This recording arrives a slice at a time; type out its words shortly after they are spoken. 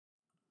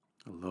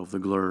I love the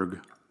glurg.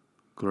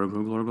 Glurg,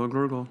 glurg, glurg,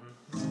 glurg, glurg.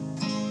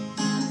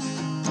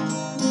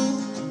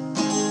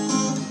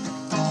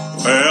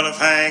 Well, if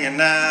hanging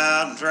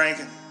out and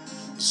drinking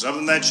is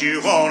something that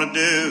you want to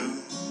do,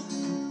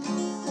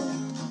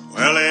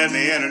 well, let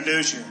me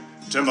introduce you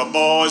to my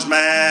boys,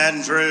 Matt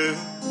and Drew.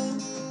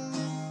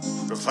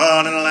 For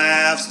fun and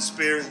laughs and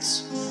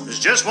spirits, there's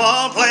just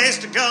one place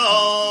to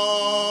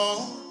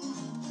go.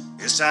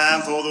 It's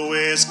time for the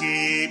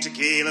Whiskey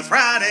Tequila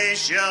Friday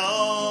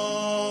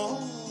Show.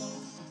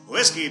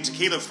 Whiskey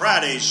Tequila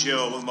Friday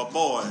Show with my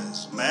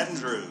boys, Matt and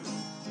Drew.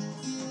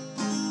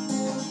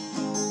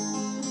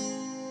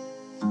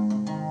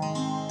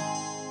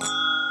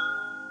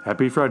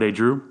 Happy Friday,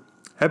 Drew.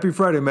 Happy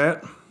Friday,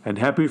 Matt. And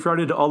happy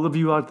Friday to all of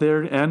you out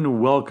there, and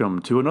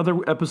welcome to another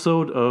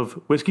episode of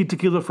Whiskey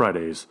Tequila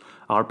Fridays,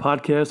 our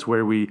podcast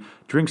where we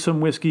drink some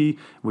whiskey,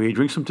 we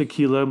drink some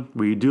tequila,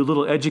 we do a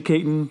little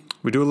educating,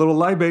 We do a little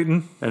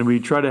libating. and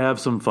we try to have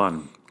some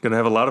fun. Gonna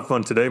have a lot of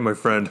fun today, my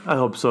friend. I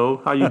hope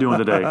so. How you doing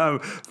today?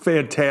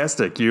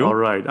 Fantastic. You? All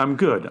right, I'm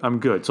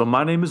good. So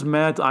my name is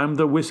Matt. I'm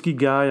the whiskey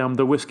guy. I'm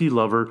the whiskey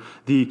lover,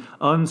 the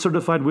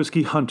uncertified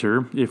whiskey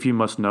hunter, if you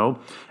must know.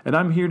 And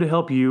I'm here to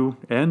help you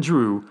and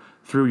Drew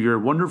through your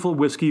wonderful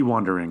whiskey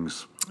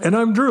wanderings. And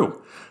I'm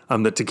Drew.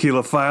 I'm the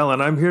Tequila File,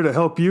 and I'm here to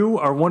help you,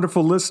 our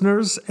wonderful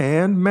listeners,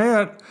 and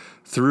Matt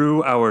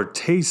through our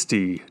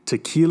tasty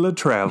tequila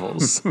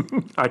travels.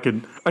 I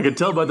can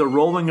tell by the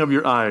rolling of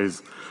your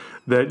eyes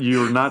that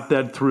you're not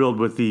that thrilled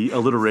with the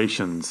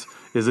alliterations.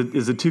 Is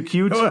it too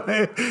cute?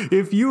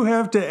 If you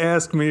have to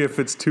ask me if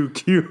it's too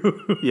cute.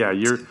 Yeah,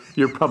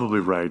 you're probably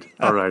right.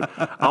 All right.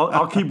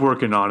 I'll keep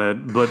working on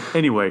it. But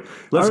anyway,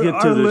 let's get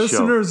to Our the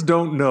show. listeners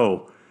don't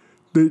know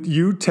that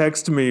you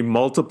text me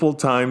multiple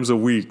times a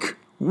week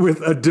with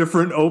a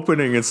different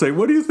opening and say,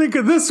 what do you think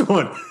of this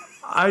one?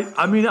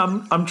 I mean,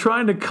 I'm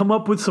trying to come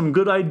up with some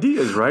good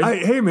ideas,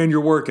 right? Hey, man,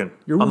 you're working.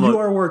 You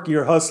are working.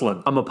 You're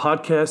hustling. I'm a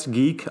podcast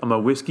geek. I'm a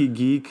whiskey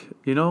geek.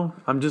 You know,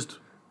 I'm just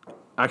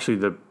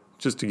actually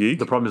Just a geek?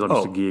 the problem is I'm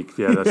just a geek.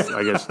 Yeah, that's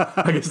I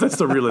guess that's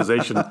the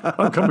realization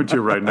I'm coming to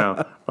right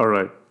now. All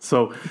right.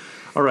 So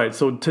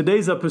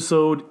today's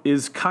episode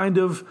is kind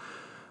of,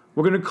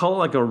 we're going to call it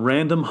like a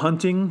random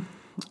hunting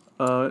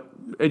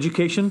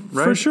education,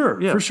 right? For sure.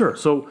 Yeah. For sure.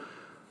 So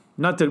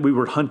not that we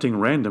were hunting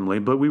randomly,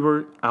 but we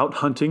were out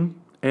hunting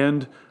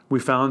and we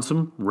found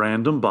some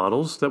random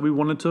bottles that we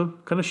wanted to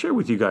kind of share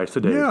with you guys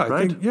today, Yeah, right?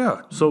 I think,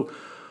 yeah. So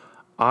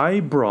I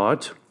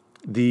brought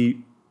the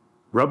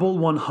Rebel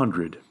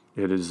 100.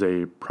 It is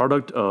a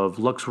product of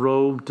Lux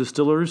Row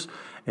Distillers,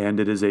 and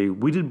it is a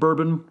wheated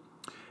bourbon.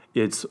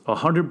 It's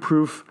 100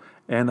 proof,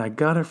 and I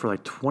got it for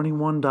like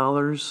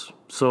 $21.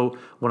 So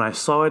when I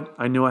saw it,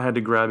 I knew I had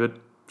to grab it.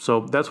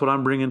 So that's what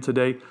I'm bringing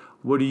today.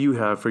 What do you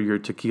have for your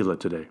tequila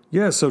today?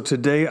 Yeah, so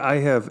today I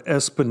have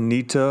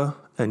Espanita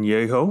and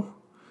Anejo,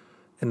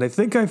 and I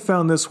think I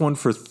found this one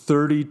for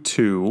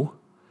 $32.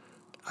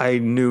 I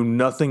knew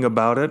nothing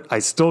about it. I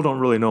still don't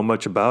really know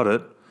much about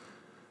it,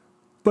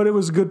 but it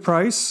was a good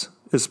price,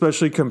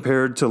 especially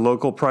compared to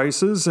local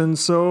prices, and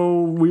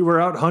so we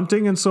were out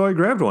hunting, and so I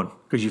grabbed one.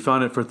 Because you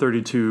found it for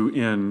 $32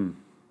 in...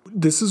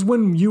 This is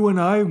when you and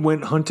I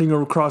went hunting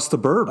across the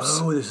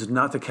burbs. Oh, this is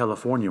not the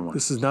California one.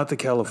 This is not the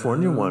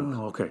California one.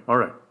 Okay, all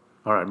right,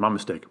 my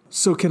mistake.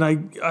 So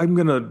I'm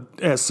going to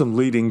ask some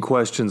leading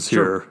questions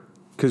here,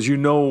 because you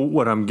know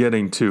what I'm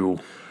getting to.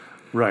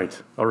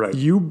 Right, all right.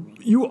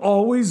 You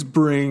always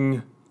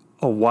bring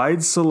a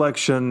wide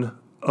selection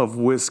of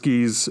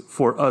whiskeys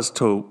for us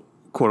to,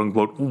 quote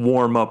unquote,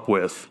 warm up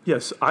with.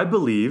 Yes, I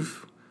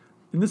believe,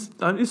 and this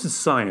is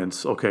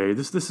science, okay?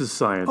 This is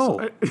science.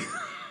 Oh.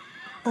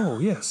 Oh,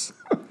 yes.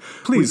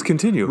 Please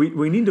continue.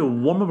 We need to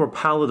warm up our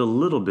palate a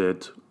little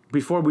bit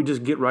before we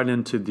just get right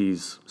into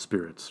these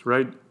spirits,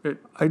 right?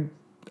 I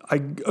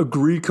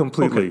agree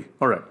completely. Okay,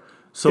 all right.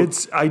 So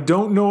I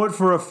don't know it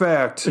for a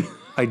fact.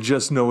 I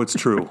just know it's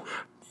true.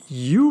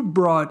 You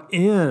brought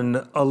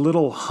in a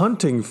little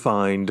hunting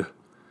find.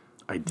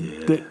 I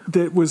did.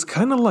 That was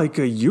kind of like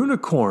a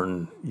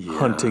unicorn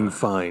hunting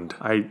find.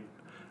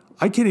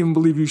 I can't even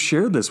believe you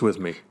shared this with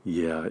me.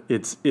 Yeah,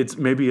 it's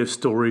maybe a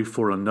story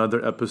for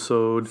another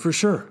episode. For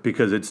sure.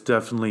 Because it's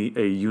definitely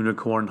a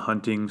unicorn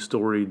hunting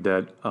story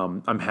that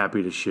I'm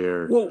happy to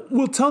share. Well,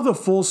 we'll tell the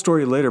full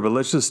story later, but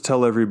let's just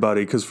tell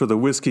everybody, because for the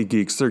whiskey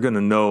geeks, they're going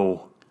to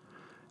know.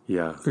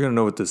 Yeah. They're going to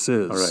know what this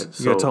is. All right.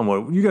 You got to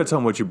tell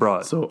them what you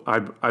brought. So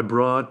I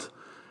brought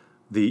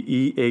the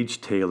E.H.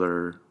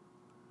 Taylor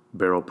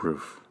Barrel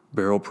Proof.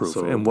 Barrel proof.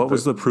 So and what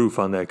was the proof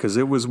on that? Because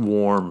it was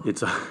warm.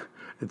 It's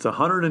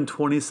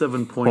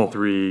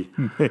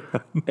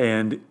 127.3,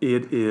 and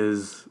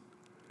it's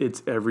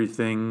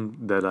everything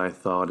that I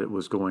thought it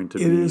was going to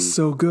be. It is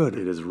so good.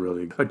 It is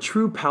really good. A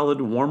true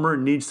palate warmer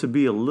needs to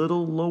be a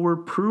little lower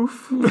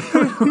proof,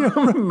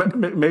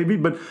 maybe.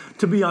 But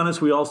to be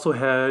honest, we also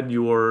had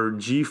your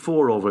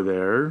G4 over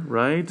there,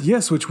 right?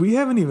 Yes, which we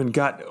haven't even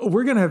got.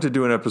 We're going to have to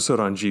do an episode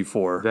on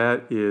G4.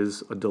 That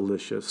is a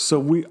delicious.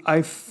 So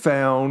I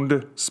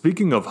found,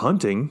 speaking of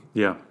hunting,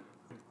 Yeah.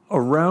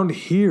 around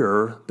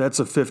here, that's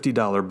a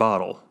 $50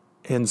 bottle.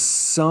 and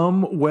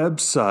some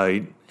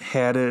website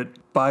had it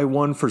buy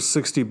one for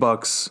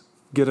 $60,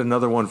 get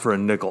another one for a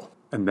nickel.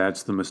 And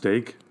that's the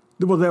mistake?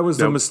 Well, that was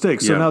the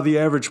mistake. So yeah. now the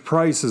average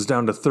price is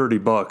down to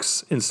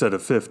 $30 instead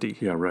of $50.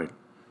 Yeah, right.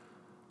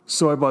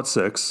 So I bought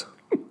 6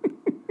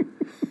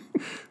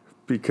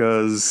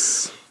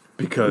 because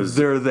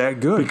they're that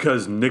good.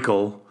 Because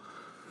nickel.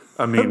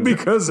 I mean,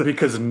 because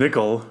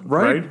nickel,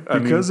 right?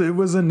 It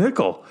was a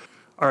nickel.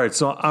 All right,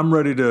 so I'm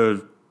ready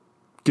to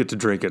get to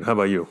drinking. How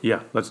about you?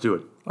 Yeah, let's do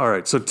it. All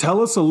right, so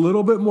tell us a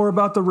little bit more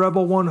about the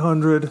Rebel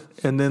 100,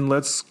 and then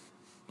let's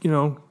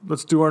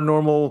do our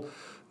normal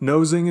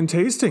nosing and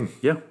tasting.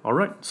 Yeah, all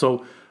right.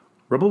 So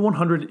Rebel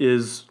 100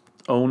 is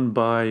owned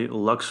by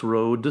Lux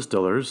Road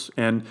Distillers,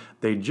 and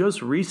they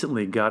just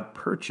recently got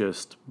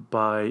purchased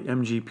by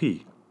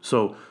MGP.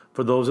 So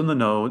for those in the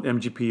know,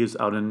 MGP is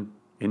out in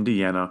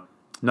Indiana.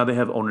 Now they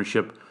have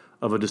ownership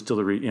of a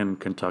distillery in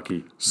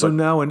Kentucky. So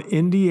now an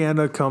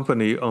Indiana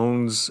company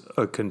owns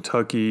a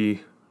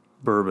Kentucky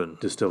bourbon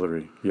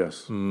Distillery,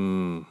 yes.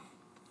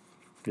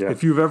 Yeah.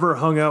 If you've ever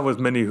hung out with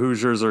many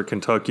Hoosiers or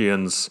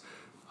Kentuckians,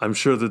 I'm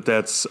sure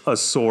that's a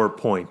sore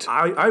point.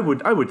 I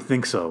would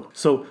think so.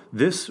 So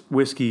this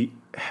whiskey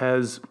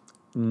has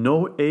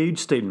no age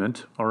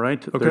statement, all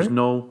right? Okay. There's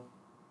no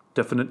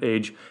definite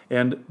age,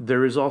 and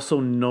there is also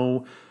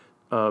no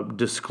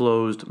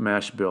disclosed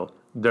mash bill.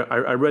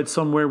 I read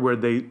somewhere where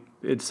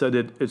it said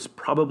it's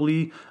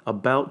probably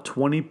about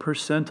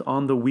 20%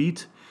 on the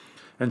wheat.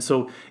 And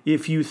so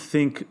if you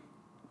think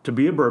to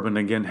be a bourbon,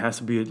 again, has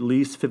to be at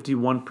least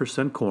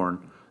 51%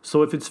 corn.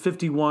 So if it's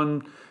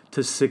 51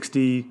 to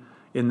 60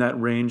 in that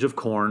range of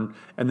corn,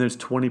 and there's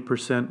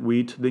 20%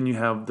 wheat, then you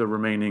have the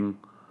remaining,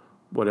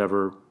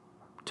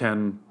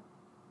 10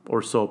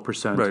 or so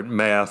percent. Right,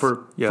 math.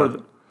 For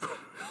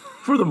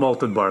the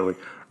malted barley.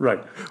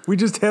 Right. We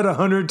just had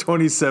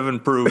 127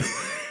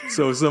 proof.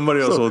 So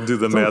somebody else will do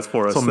the math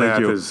for us. So Thank math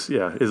you. is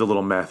a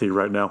little mathy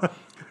right now.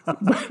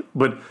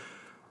 but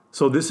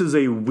so this is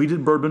a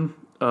wheated bourbon.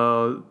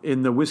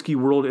 In the whiskey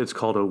world, it's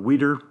called a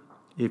wheater.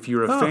 If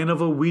you're a fan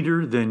of a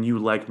wheater, then you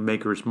like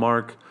Maker's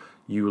Mark.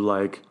 You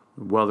like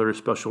Weller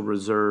Special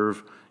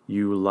Reserve.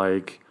 You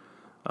like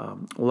a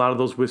lot of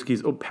those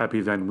whiskeys. Oh, Pappy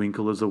Van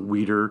Winkle is a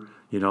wheater,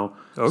 Okay.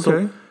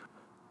 So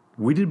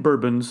wheated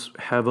bourbons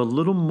have a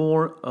little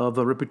more of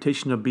a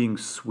reputation of being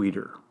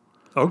sweeter.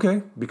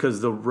 Okay. Because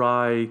the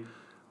rye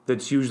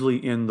that's usually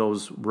in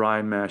those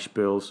rye mash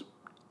bills,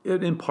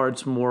 it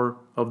imparts more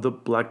of the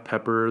black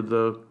pepper,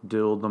 the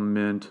dill, the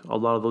mint, a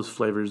lot of those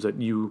flavors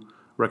that you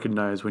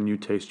recognize when you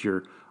taste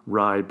your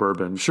rye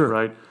bourbon. Sure.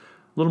 Right? A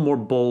little more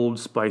bold,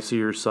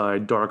 spicier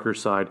side, darker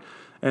side.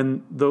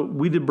 And the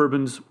wheated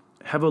bourbons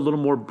have a little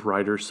more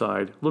brighter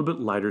side, a little bit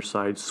lighter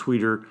side,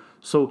 sweeter.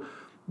 So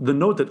the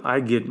note that I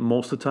get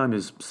most of the time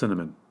is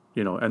cinnamon,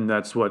 and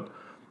that's what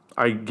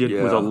I get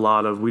with a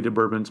lot of wheated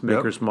bourbons,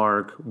 Maker's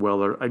Mark,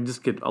 Weller. I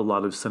just get a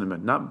lot of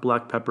cinnamon, not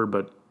black pepper,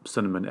 but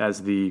cinnamon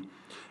as the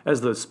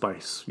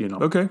spice.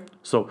 Okay.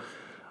 So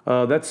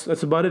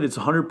that's about it. It's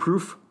 100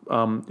 proof.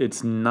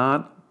 It's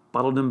not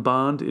bottled in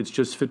bond. It's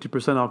just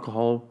 50%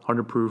 alcohol,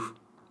 100 proof.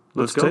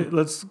 Let's go.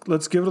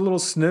 Let's give it a little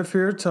sniff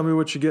here. Tell me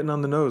what you're getting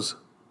on the nose.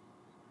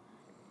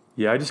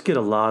 Yeah, I just get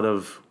a lot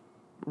of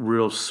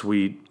real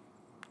sweet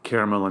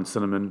caramel and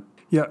cinnamon.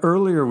 Yeah,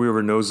 earlier we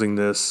were nosing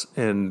this,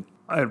 and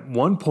at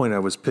one point I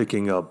was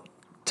picking up a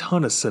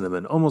ton of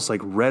cinnamon, almost like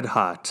red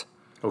hot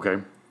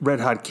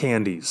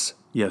candies.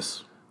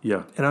 Yes.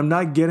 Yeah. And I'm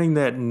not getting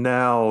that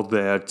now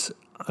that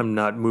I'm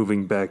not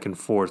moving back and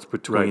forth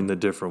between the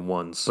different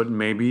ones. But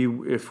maybe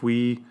if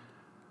we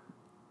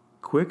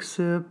quick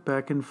sip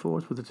back and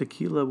forth with the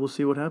tequila, we'll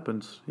see what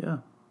happens. Yeah.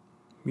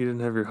 You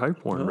didn't have your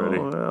hype horn ready.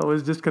 I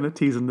was just kind of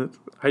teasing it.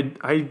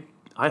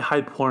 I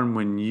hype horn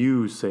when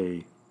you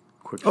say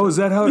quick sip. Oh, is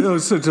that how it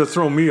was to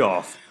throw me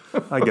off?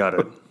 I got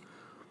it.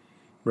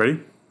 Ready?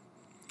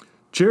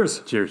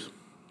 Cheers. Cheers.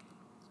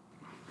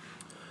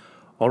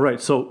 All right.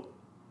 So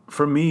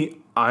for me,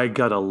 I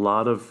got a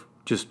lot of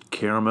just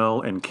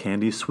caramel and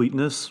candy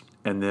sweetness,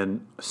 and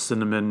then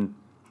cinnamon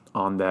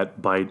on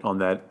that bite, on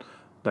that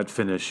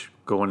finish,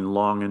 going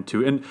long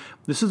into. And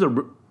this is a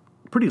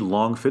pretty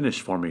long finish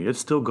for me. It's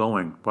still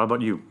going. What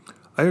about you?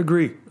 I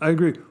agree.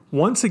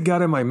 Once it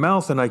got in my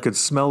mouth and I could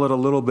smell it a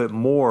little bit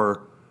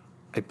more,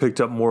 I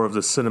picked up more of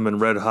the cinnamon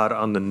red hot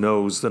on the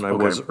nose than I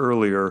was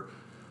earlier.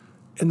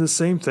 And the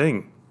same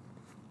thing.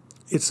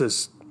 It's a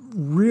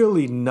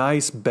really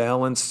nice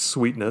balanced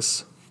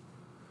sweetness.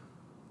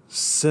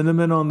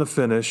 Cinnamon on the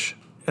finish.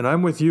 And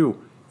I'm with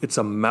you. It's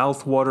a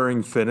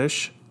mouth-watering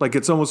finish. Like,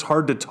 it's almost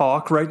hard to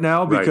talk right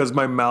now because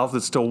my mouth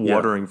is still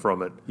watering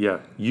from it.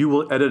 Yeah, you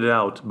will edit it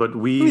out, but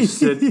we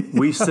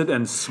sit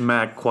and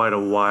smack quite a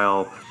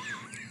while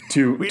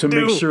to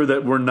make sure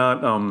that we're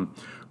not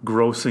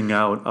grossing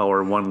out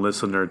our one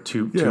listener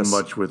too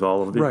much with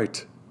all of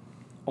the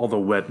all the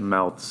wet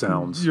mouth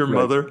sounds. Your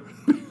mother.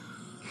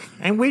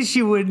 I wish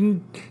you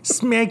wouldn't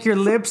smack your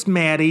lips,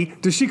 Maddie.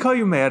 Does she call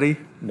you Maddie?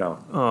 No.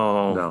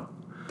 Oh, no.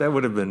 That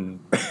would have been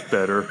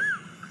better.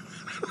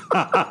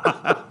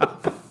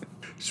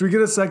 Should we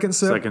get a second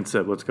sip? Second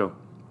sip. Let's go.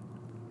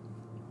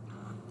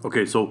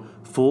 Okay, so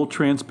full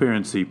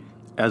transparency.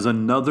 As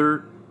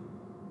another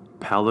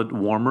palate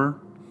warmer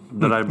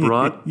that I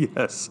brought,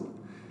 Yes.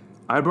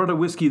 I brought a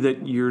whiskey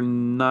that you're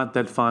not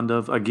that fond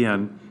of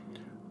again.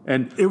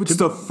 And It was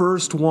the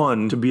first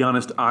one to be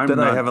honest, I'm that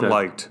not I haven't that,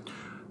 liked.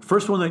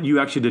 First one that you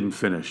actually didn't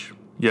finish.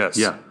 Yes.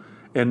 Yeah.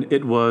 And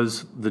it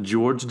was the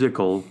George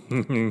Dickel.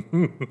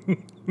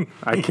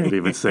 I can't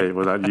even say it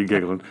without you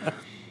giggling.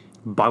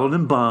 Bottled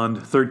and Bond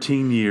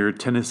 13-year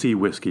Tennessee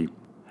whiskey.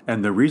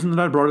 And the reason that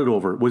I brought it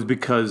over was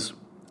because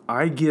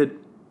I get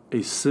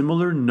a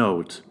similar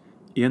note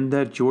in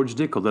that George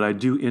Dickel that I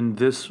do in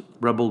this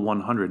Rebel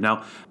 100.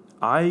 Now,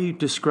 I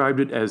described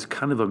it as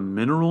kind of a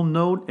mineral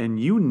note, and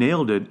you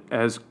nailed it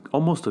as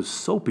almost a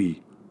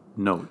soapy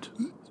note.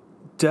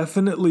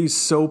 Definitely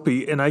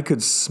soapy, and I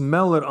could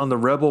smell it on the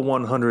Rebel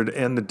 100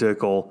 and the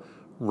Dickel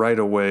right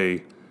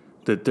away,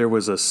 that there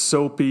was a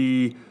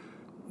soapy,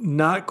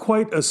 not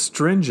quite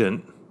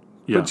astringent,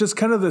 but just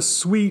kind of the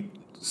sweet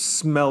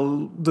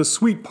smell, the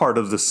sweet part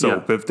of the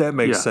soap, if that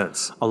makes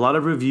sense. A lot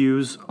of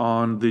reviews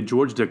on the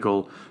George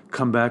Dickel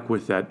come back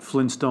with that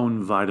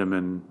Flintstone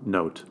vitamin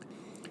note.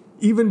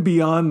 Even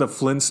beyond the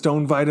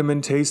Flintstone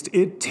vitamin taste,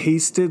 it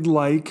tasted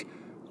like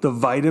the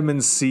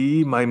vitamin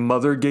C my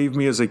mother gave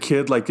me as a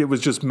kid. Like it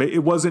was just,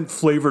 it wasn't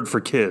flavored for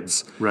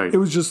kids. Right. It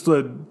was just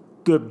the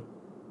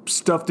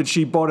stuff that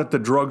she bought at the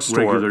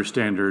drugstore. Regular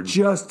standard.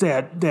 Just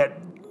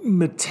that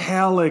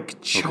metallic,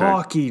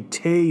 chalky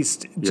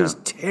taste.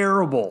 Just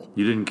terrible.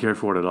 You didn't care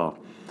for it at all.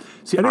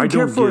 See, I didn't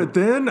care for it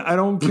then. I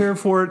don't care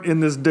for it in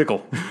this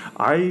Dickel.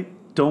 I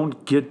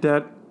don't get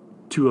that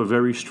to a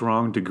very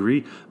strong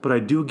degree, but I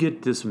do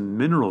get this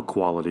mineral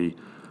quality.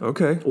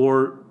 Okay.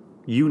 Or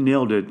you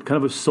nailed it, kind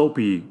of a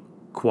soapy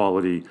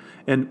quality.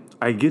 And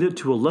I get it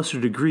to a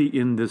lesser degree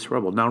in this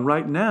Rebel. Now,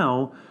 right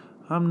now,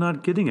 I'm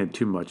not getting it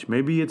too much.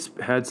 Maybe it's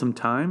had some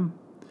time.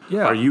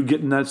 Yeah. Are you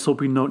getting that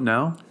soapy note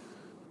now?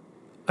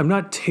 I'm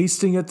not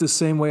tasting it the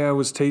same way I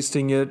was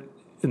tasting it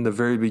in the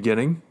very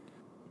beginning,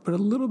 but a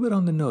little bit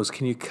on the nose.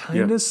 Can you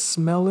kind of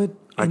smell it in the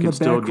background? I can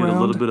still get a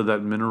little bit of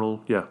that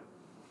mineral. Yeah.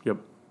 Yep.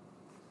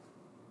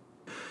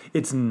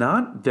 It's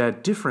not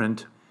that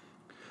different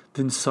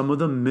than some of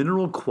the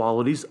mineral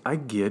qualities I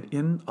get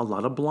in a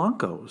lot of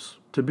Blancos,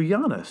 to be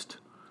honest.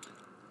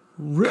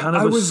 Kind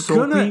of a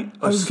soapy,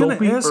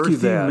 earthy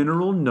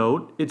mineral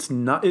note. It's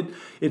not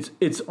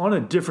it's on a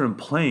different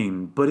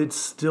plane, but it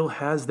still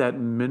has that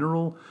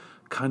mineral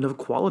kind of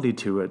quality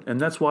to it. And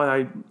that's why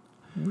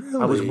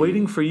I was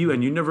waiting for you,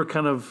 and you never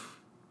kind of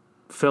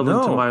fell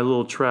into my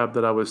little trap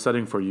that I was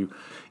setting for you.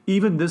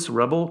 Even this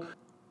Rebel,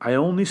 I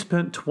only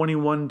spent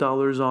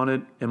 $21 on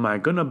it. Am I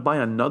going to buy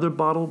another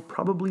bottle?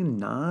 Probably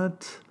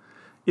not.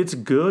 It's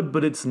good,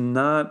 but it's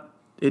not.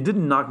 It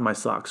didn't knock my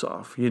socks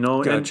off, you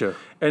know? Gotcha.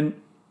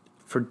 And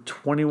for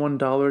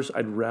 $21,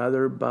 I'd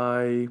rather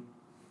buy,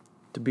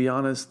 to be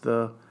honest,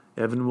 the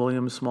Evan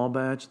Williams small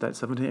batch, that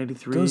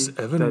 1783. Those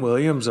Evan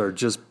Williams are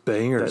just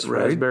bangers, that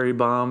right? Raspberry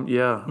Bomb,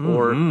 yeah.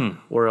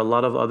 Mm-hmm. Or a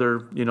lot of other,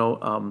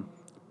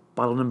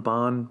 Bottled and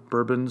Bond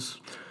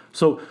bourbons.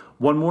 So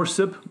one more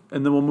sip,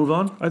 and then we'll move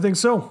on? I think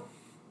so.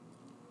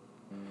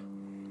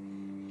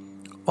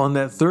 On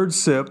that third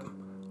sip,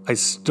 I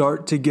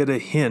start to get a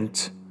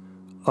hint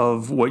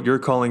of what you're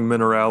calling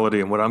minerality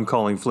and what I'm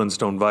calling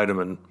Flintstone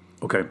vitamin.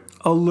 Okay.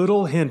 A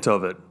little hint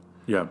of it.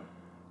 Yeah.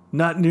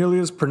 Not nearly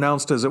as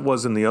pronounced as it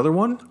was in the other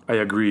one. I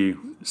agree.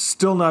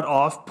 Still not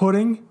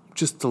off-putting,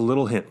 just a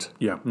little hint.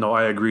 Yeah. No,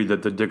 I agree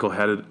that the Dickel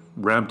had it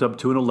ramped up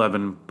to an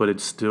 11, but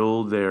it's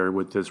still there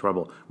with this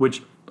Rebel,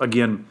 which,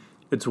 again,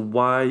 it's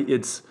why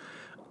it's,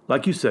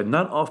 like you said,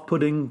 not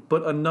off-putting,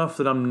 but enough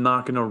that I'm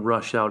not going to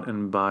rush out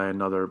and buy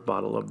another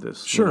bottle of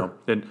this. Sure. You know?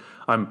 And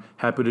I'm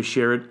happy to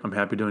share it. I'm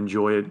happy to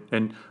enjoy it.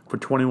 And for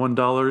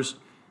 $21,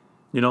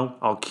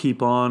 I'll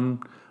keep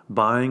on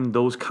buying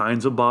those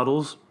kinds of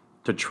bottles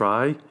to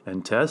try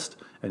and test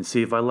and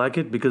see if I like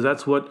it, because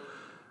that's what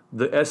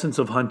the essence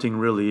of hunting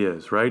really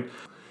is, right?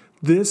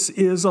 This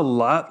is a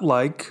lot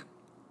like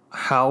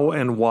how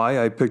and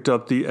why I picked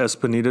up the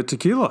Espanita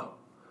tequila.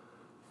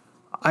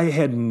 I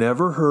had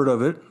never heard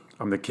of it.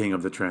 I'm the king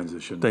of the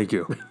transition. Thank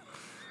you.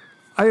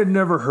 I had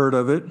never heard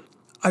of it.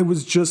 I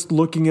was just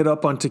looking it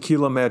up on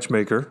Tequila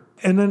Matchmaker,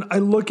 and then I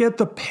look at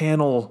the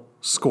panel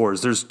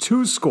scores. There's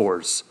 2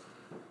 scores.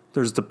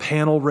 There's the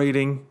panel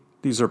rating.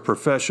 These are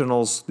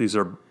professionals. These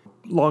are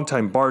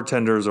longtime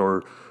bartenders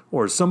or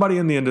somebody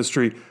in the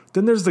industry.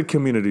 Then there's the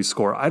community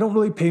score. I don't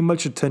really pay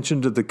much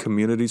attention to the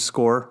community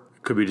score.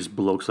 Could be just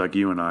blokes like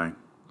you and I.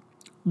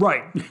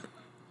 Right.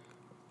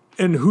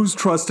 And who's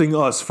trusting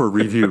us for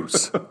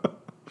reviews?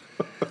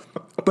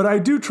 But I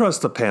do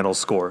trust the panel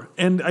score.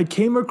 And I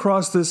came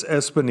across this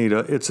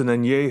Espanita. It's an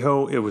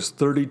Anejo. It was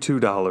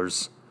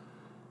 $32.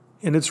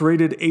 And it's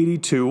rated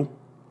 82.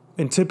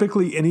 And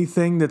typically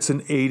anything that's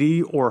an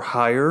 80 or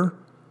higher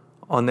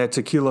on that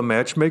Tequila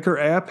Matchmaker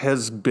app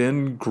has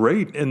been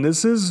great. And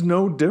this is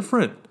no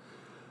different.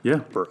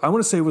 Yeah. I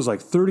want to say it was like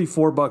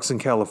 $34 in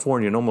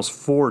California and almost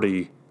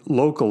 $40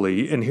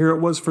 locally. And here it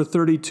was for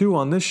 $32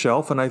 on this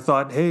shelf. And I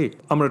thought, hey,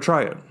 I'm going to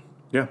try it.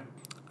 Yeah.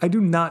 I do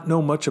not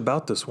know much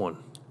about this one.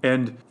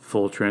 And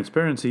full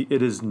transparency,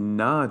 it is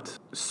not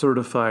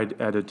certified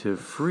additive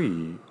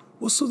free.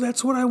 Well, so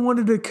that's what I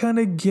wanted to kind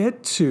of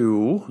get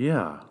to.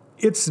 Yeah.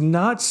 It's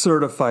not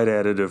certified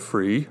additive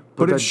free,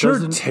 but it that sure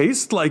doesn't-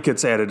 tastes like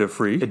it's additive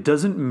free. It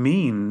doesn't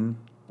mean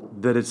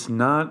that it's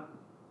not,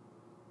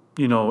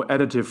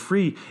 additive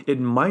free. It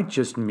might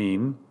just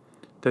mean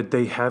that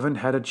they haven't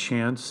had a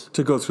chance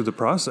To go through the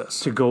process.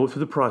 to go through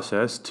the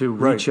process, to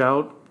Right. reach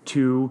out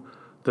to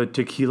the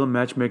tequila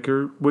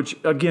matchmaker, which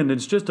again,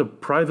 it's just a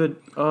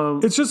private.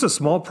 It's just a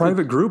small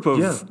private group of,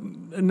 yeah.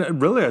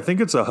 and really, I think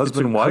it's a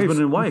husband and wife husband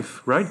and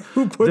wife, right?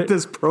 who put They-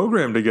 this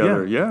program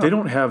together. Yeah. They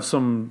don't have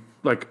some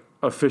like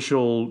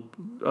official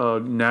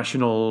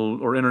national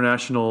or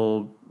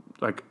international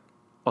like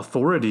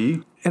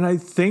authority. And I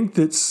think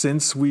that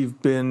since we've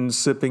been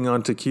sipping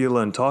on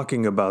tequila and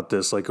talking about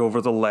this, like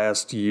over the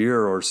last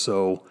year or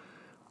so,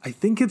 I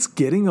think it's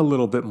getting a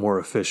little bit more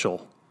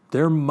official.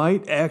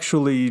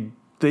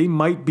 They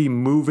might be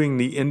moving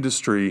the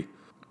industry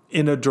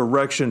in a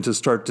direction to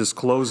start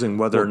disclosing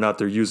whether or not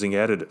they're using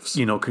additives.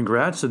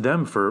 Congrats to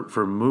them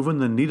for moving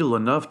the needle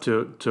enough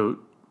to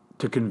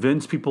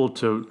convince people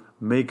to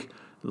make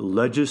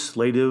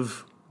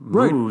legislative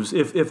moves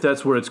if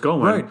that's where it's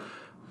going. Right.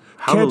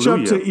 Hallelujah.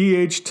 Catch up to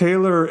E.H.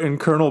 Taylor and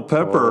Colonel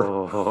Pepper,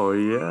 Oh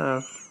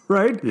yeah.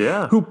 right?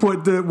 Yeah. Who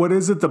put the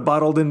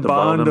bottled in bond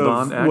Bond of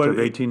Bond Act what, of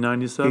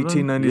 1897.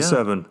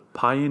 1897. Yeah.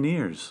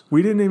 Pioneers.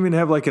 We didn't even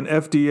have like an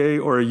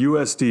FDA or a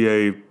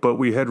USDA, but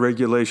we had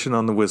regulation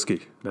on the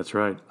whiskey. That's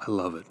right. I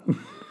love it.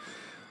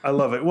 I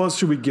love it. Well,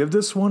 should we give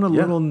this one a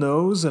little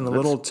nose and a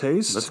little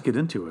taste? Let's get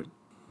into it.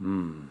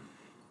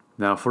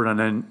 Now for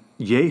an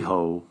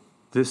Anejo,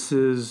 this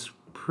is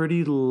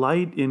pretty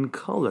light in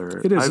color.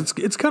 It is.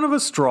 It's kind of a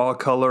straw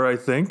color, I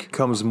think.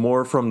 Comes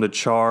more from the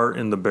char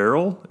in the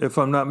barrel, if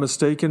I'm not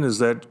mistaken. Is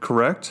that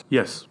correct?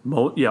 Yes.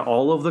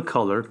 All of the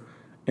color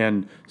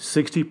and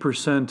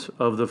 60%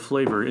 of the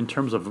flavor, in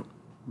terms of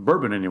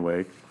bourbon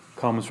anyway,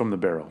 comes from the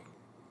barrel.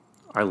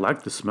 I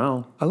like the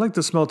smell. I like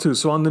the smell too.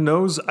 So on the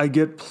nose, I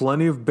get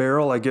plenty of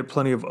barrel. I get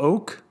plenty of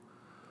oak.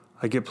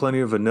 I get plenty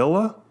of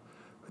vanilla.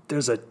 But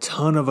there's a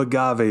ton of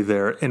agave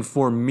there. And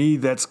for me,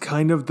 that's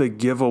kind of the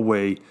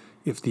giveaway.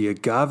 If the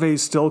agave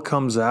still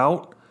comes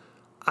out,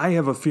 I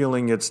have a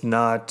feeling it's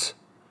not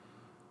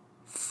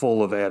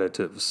full of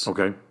additives.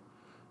 Okay.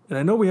 And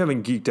I know we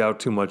haven't geeked out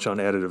too much on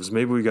additives.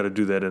 Maybe we got to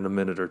do that in a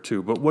minute or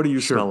two. But what are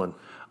you smelling?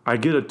 I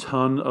get a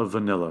ton of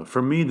vanilla.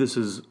 For me, this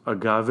is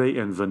agave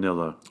and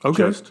vanilla.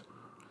 Okay.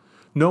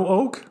 No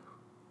oak?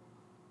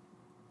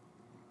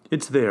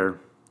 It's there.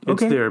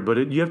 It's Okay. there,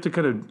 but you have to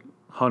kind of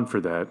hunt for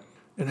that.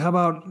 And how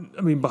about,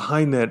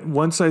 behind that,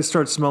 once I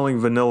start smelling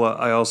vanilla,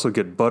 I also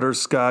get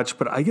butterscotch,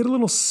 but I get a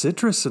little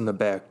citrus in the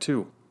back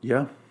too.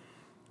 Yeah.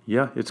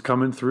 Yeah, it's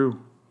coming through.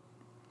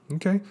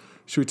 Okay.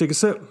 Should we take a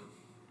sip?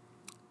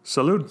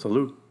 Salud.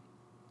 Salute.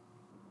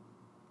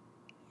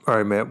 All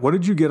right, Matt, what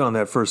did you get on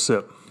that first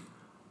sip?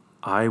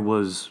 I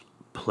was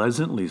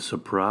pleasantly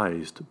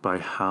surprised by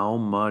how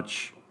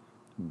much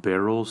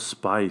barrel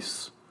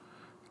spice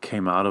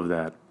came out of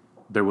that.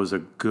 There was a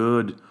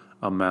good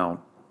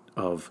amount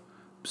of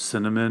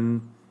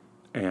cinnamon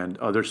and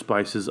other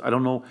spices. I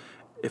don't know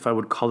if I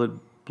would call it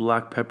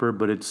black pepper,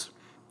 but it's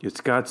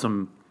got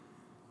some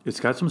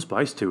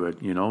spice to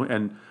it,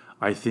 and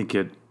I think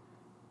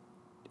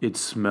it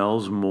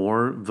smells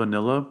more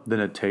vanilla than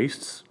it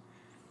tastes.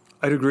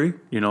 I'd agree.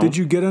 Did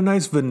you get a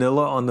nice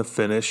vanilla on the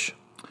finish?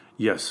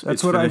 Yes,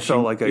 That's what I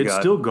felt like I it's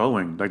got. still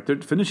going. Like the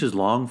finish is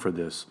long for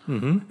this,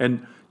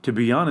 and to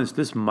be honest,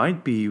 this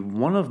might be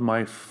one of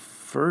my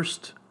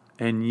first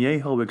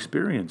Anejo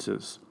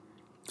experiences.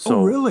 So,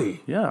 Oh,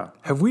 really? Yeah.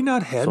 Have we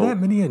not had So- that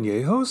many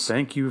añejos?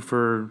 Thank you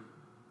for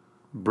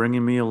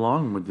bringing me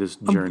along with this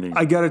journey.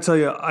 I got to tell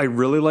you, I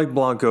really like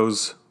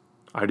Blancos.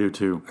 I do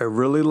too. I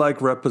really like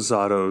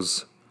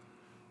Reposados.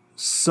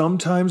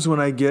 Sometimes when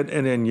I get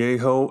an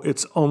añejo,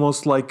 it's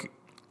almost like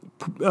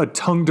a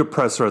tongue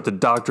depressor at the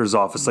doctor's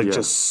office. Like Yeah.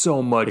 just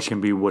so much It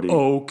can be woody.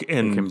 oak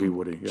and It can be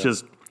woody. Yeah.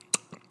 just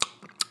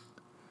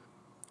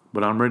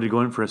But I'm ready to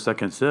go in for a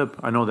second sip.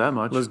 I know that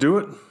much. let's do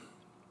it.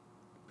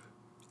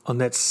 On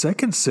that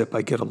second sip,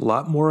 I get a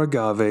lot more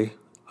agave.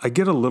 I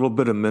get a little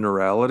bit of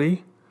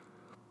minerality.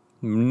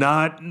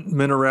 Not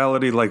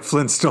minerality like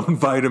Flintstone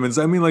vitamins.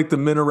 I mean like the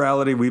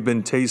minerality we've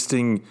been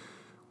tasting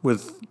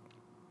with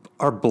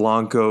our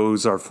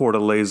Blancos, our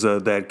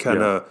Fortaleza, that kind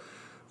of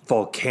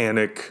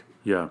volcanic.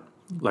 Yeah.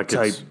 Like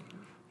Type. it's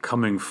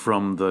coming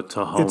from the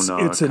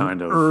Tahona It's an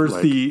kind of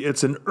earthy. like,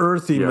 It's an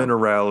earthy Yeah.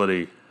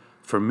 minerality.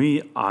 for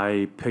me,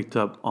 I picked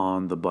up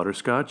on the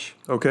butterscotch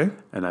Okay.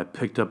 and I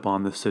picked up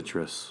on the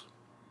citrus.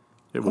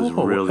 It was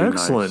Oh, really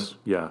excellent. nice.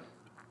 Yeah.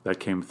 That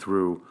came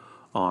through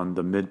on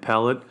the mid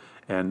palate,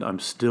 and I'm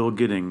still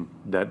getting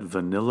that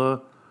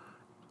vanilla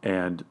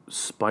and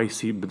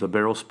spicy, the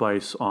barrel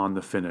spice on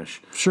the finish.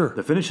 Sure.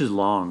 The finish is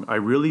long. I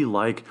really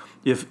like,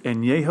 if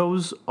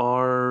añejos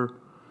are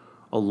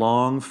a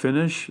long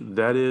finish,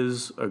 that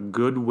is a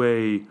good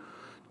way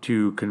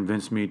to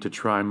convince me to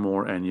try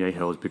more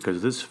añejos,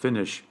 because this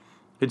finish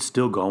It's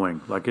still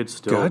going. Like it's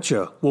still.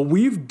 Gotcha. Well,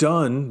 we've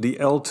done the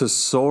El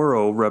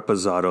Tesoro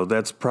Reposado.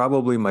 That's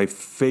probably my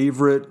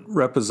favorite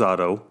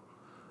Reposado.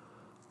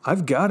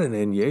 I've got an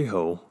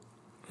Anejo,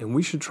 and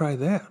we should try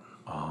that.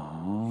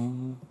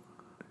 Oh.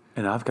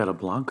 And I've got a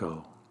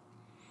Blanco.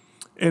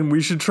 And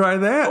we should try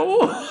that.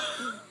 Oh.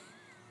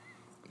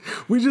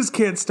 We just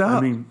can't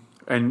stop. I mean,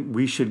 and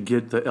we should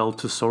get the El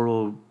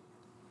Tesoro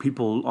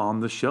people on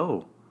the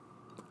show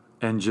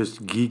and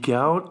just geek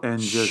out and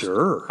just.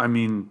 Sure. I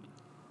mean,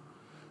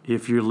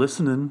 if you're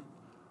listening.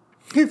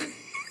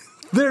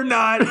 They're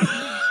not.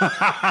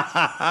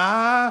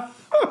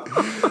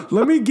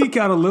 Let me geek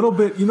out a little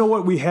bit. You know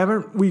what?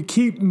 We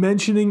keep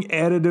mentioning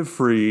additive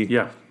free.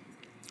 Yeah.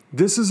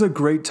 This is a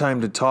great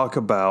time to talk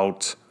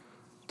about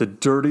the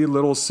dirty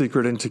little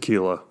secret in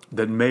tequila.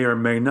 That may or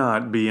may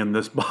not be in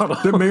this bottle.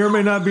 That may or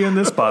may not be in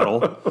this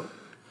bottle.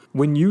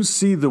 When you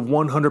see the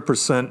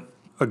 100%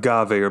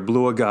 agave or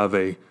blue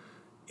agave,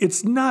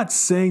 it's not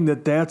saying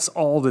that that's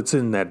all that's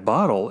in that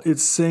bottle.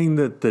 It's saying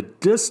that the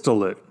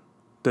distillate,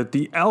 that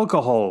the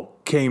alcohol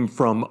came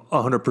from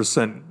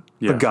 100%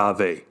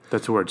 agave.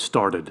 That's where it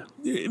started.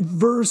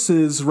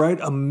 Versus, right,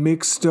 a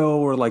mixto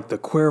or like the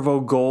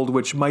Cuervo Gold,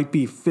 which might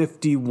be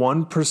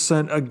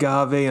 51%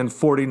 agave and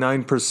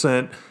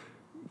 49%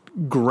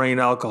 grain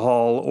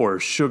alcohol or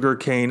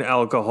sugarcane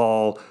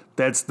alcohol.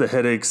 That's the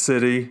headache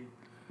city.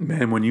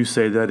 Man, when you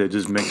say that, it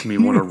just makes me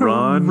want to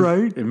run.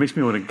 Right? It makes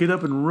me want to get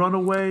up and run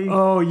away.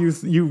 Oh,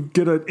 you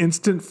get an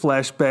instant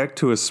flashback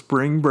to a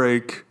spring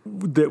break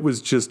that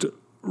was just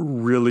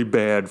really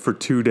bad for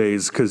 2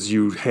 days because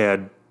you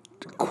had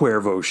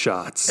Cuervo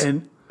shots.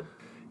 And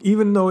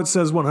even though it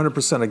says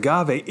 100%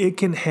 agave, it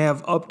can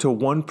have up to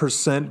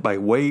 1% by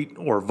weight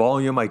or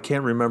volume, I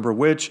can't remember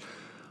which,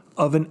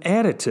 of an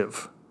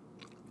additive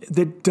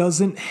that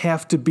doesn't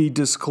have to be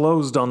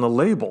disclosed on the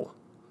label.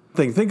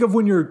 Think of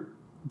when you're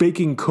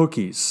baking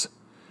cookies.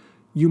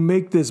 You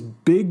make this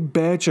big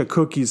batch of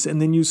cookies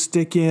and then you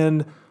stick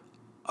in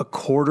a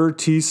quarter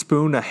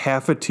teaspoon, a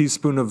half a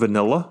teaspoon of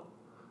vanilla.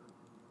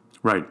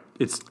 right,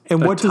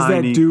 And what does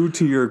that do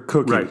to your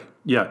cookie? Right,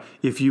 yeah.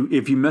 If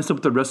you mess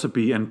up the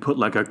recipe and put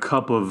like a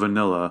cup of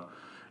vanilla,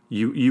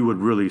 you would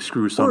really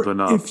screw something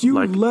up. If you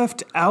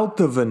left out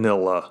the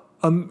vanilla,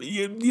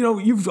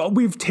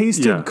 we've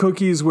tasted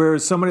cookies where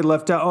somebody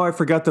left out, I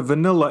forgot the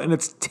vanilla, and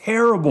it's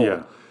terrible.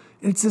 Yeah.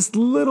 It's this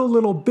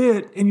little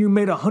bit, and you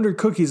made 100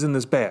 cookies in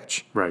this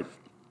batch. Right.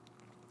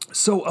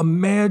 So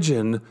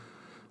imagine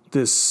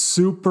this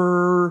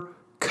super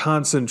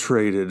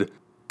concentrated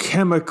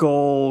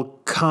chemical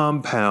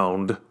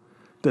compound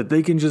that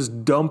they can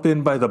just dump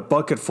in by the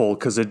bucketful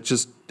because it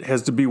just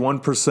has to be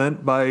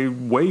 1% by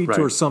weight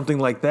or something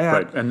like that.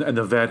 Right, and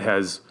the vat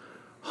has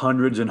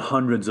hundreds and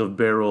hundreds of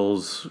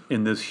barrels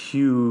in this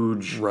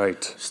huge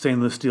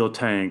stainless steel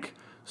tank.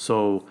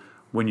 So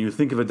when you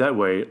think of it that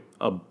way,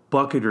 a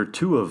bucket or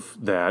two of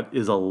that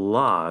is a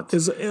lot.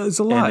 Is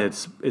a lot.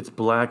 And it's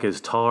black as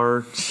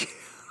tar.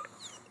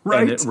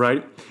 Right.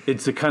 And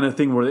it's the kind of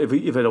thing where if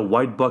it had a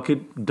white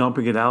bucket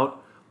dumping it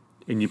out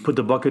and you put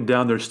the bucket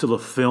down, there's still a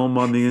film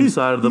on the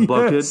inside of the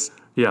bucket.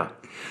 Yeah.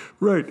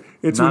 Right.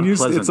 It's Not when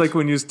pleasant. it's like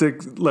when you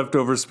stick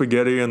leftover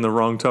spaghetti in the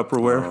wrong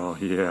Tupperware. Oh,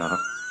 yeah.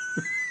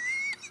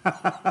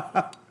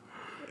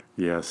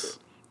 Yes.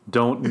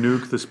 Don't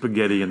nuke the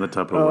spaghetti in the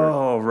Tupperware.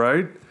 Oh,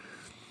 right.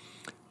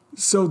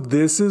 So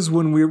this is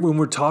when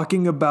we're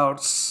talking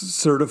about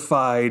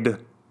certified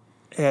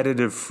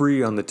additive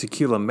free on the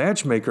Tequila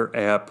Matchmaker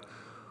app.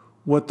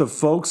 What the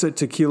folks at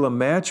Tequila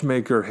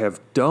Matchmaker have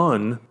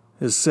done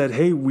is said,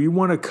 hey, we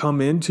want to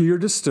come into your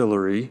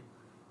distillery.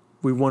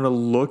 We want to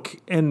look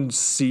and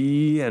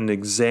see and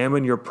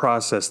examine your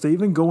process. They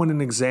even go in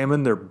and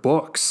examine their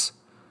books.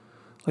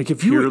 Like if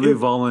purely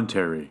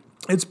voluntary.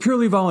 It's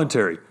purely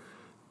voluntary.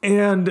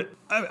 And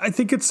I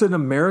think it's an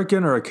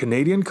American or a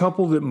Canadian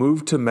couple that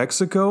moved to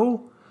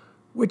Mexico,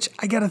 which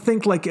I got to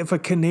think, like, if a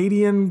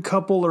Canadian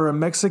couple or a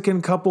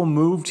Mexican couple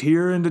moved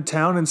here into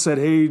town and said,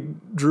 hey,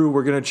 Drew,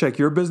 we're going to check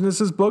your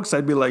business's books,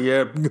 I'd be like,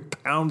 yeah,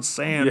 pound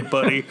sand,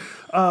 buddy.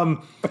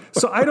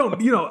 So I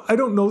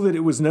don't know that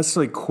it was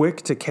necessarily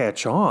quick to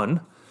catch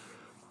on,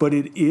 but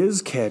it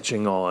is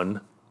catching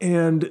on.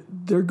 And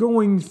they're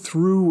going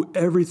through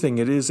everything.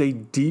 It is a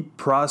deep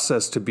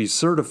process to be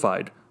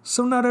certified.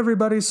 So not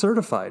everybody's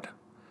certified.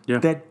 Yeah.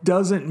 That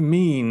doesn't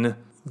mean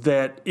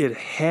that it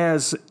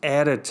has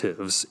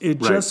additives.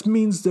 It just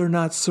means they're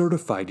not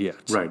certified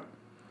yet. Right.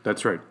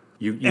 That's right.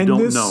 You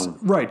don't know.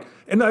 Right.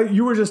 And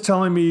you were just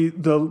telling me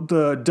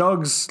the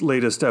Doug's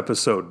latest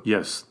episode.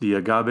 Yes, the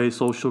Agave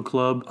Social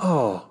Club.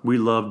 Oh. We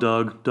love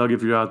Doug. Doug,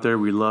 if you're out there,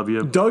 we love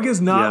you. Doug is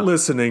not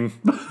listening,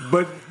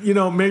 but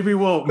maybe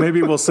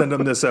we'll send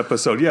him this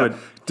episode. Yeah. But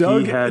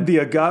Doug, he had the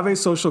Agave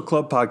Social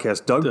Club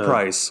podcast, Doug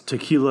Price.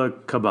 Tequila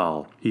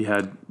Cabal. He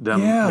had them.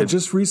 Yeah,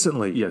 just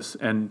recently. Yes,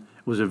 and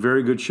it was a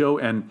very good show,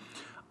 and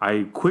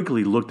I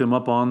quickly looked them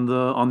up on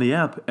the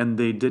app, and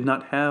they did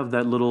not have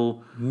that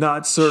little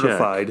not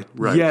certified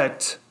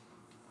yet.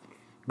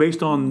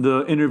 Based on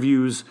the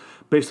interviews,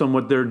 based on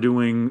what they're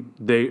doing,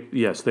 they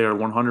are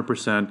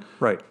 100%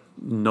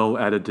 no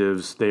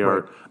additives.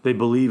 They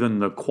believe in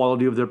the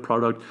quality of their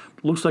product.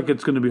 Looks like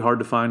it's going to be hard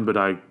to find, but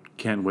I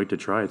can't wait to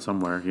try it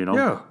somewhere, you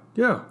know?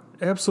 Yeah,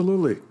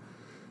 absolutely.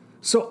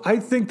 So I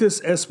think this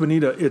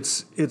Espanita,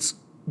 it's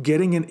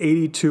getting an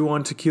 82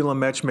 on Tequila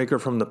Matchmaker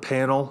from the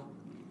panel.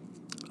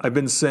 I've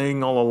been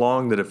saying all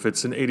along that if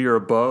it's an 80 or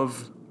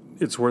above,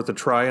 it's worth a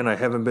try, and I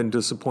haven't been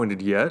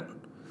disappointed yet.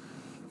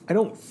 I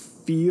don't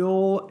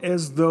feel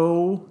as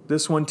though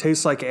this one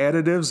tastes like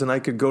additives, and I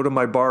could go to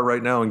my bar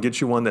right now and get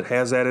you one that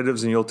has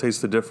additives, and you'll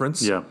taste the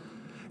difference. Yeah.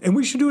 And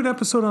we should do an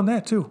episode on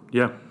that, too.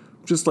 Yeah.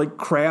 Just like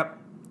crap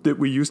that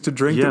we used to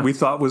drink that we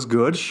thought was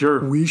good.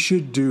 Sure. We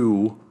should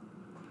do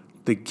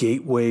the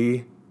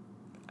gateway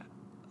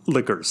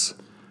liquors.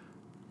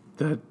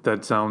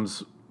 That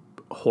sounds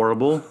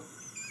horrible,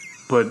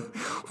 but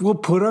we'll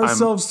put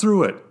ourselves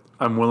through it.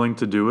 I'm willing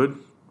to do it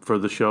for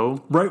the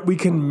show. Right, we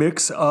can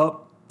mix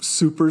up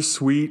super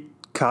sweet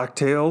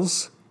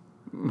cocktails.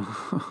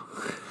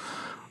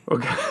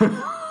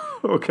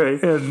 Okay.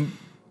 And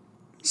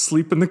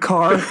sleep in the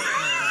car.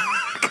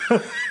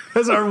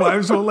 Because our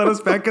wives won't let us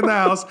back in the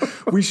house.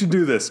 We should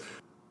do this.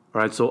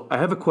 All right, so I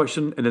have a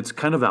question, and it's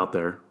kind of out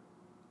there.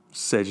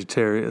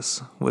 Sagittarius,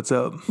 what's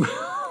up?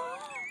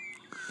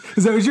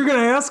 Is that what you're going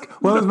to ask?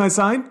 What was my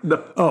sign?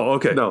 No. Oh,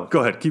 okay. No.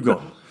 Go ahead. Keep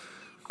going.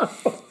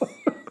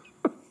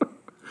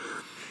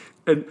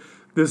 And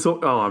this,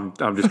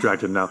 I'm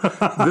distracted now.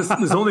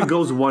 This only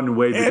goes one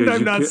way because and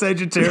I'm not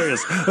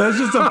Sagittarius. That's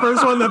just the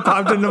first one that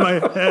popped into my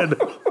head.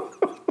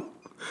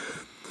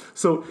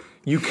 So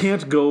you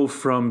can't go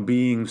from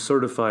being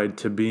certified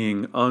to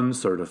being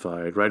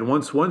uncertified, right?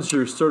 Once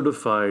you're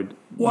certified,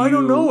 I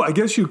don't know. I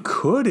guess you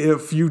could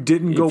if you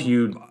didn't go. If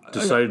you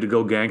decided to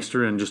go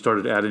gangster and just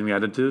started adding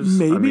additives,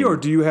 maybe, or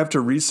do you have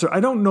to research? I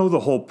don't know the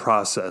whole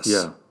process.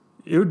 Yeah,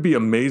 it would be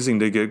amazing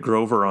to get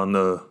Grover on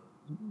the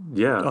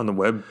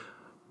web.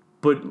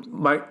 But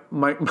my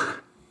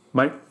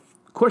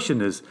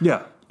question is,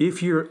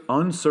 if you're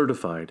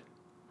uncertified,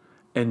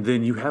 and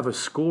then you have a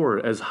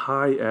score as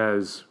high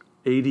as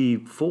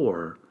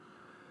 84,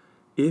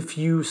 if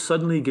you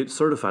suddenly get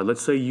certified,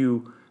 let's say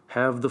you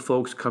have the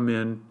folks come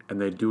in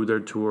and they do their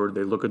tour,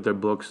 they look at their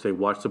books, they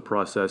watch the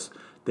process,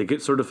 they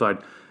get certified,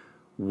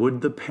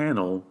 would the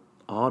panel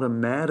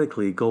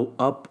automatically go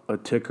up a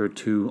tick or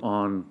two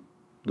on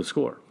the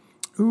score?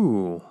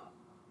 Ooh.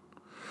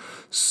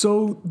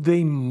 So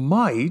they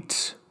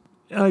might.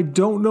 I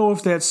don't know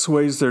if that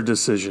sways their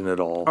decision at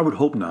all. I would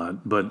hope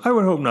not, but... I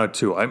would hope not,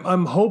 too.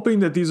 I'm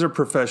hoping that these are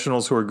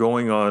professionals who are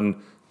going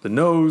on the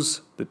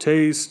nose, the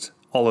taste,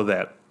 all of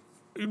that.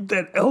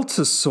 That El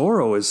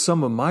Tesoro is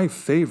some of my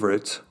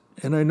favorite,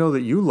 and I know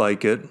that you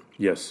like it.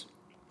 Yes.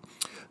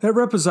 That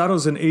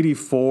Reposado's an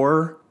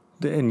 84,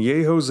 the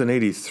Anejo's an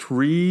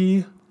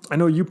 83. I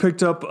know you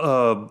picked up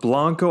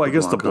Blanco. I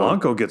guess the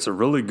Blanco gets a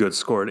really good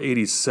score at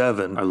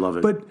 87. I love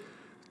it. But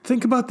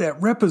think about that.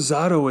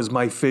 Reposado is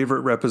my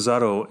favorite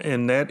Reposado,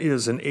 and that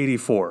is an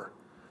 84.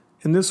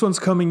 And this one's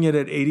coming in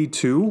at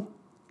 82.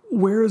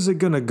 Where is it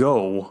going to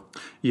go?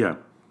 Yeah.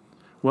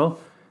 Well,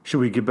 should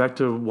we get back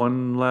to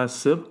one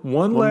last sip?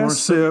 One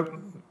last sip,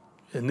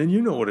 and then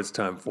you know what it's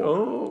time for.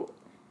 Oh.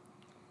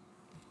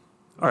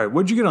 All right,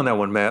 what'd you get on that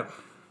one, Matt?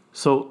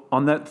 So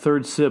on that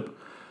third sip,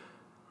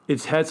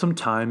 it's had some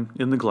time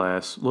in the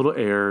glass, a little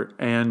air,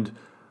 and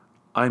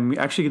I'm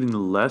actually getting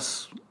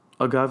less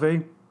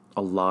agave,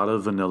 a lot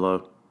of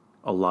vanilla,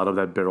 a lot of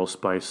that barrel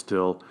spice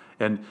still,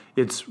 and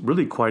it's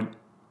really quite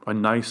a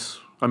nice,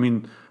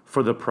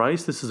 for the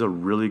price, this is a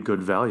really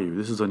good value.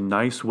 This is a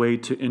nice way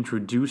to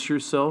introduce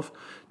yourself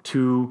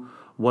to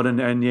what an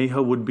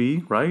añejo would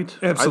be, right?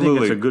 Absolutely. I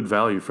think it's a good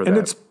value for that. And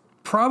it's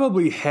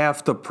probably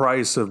half the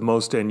price of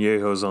most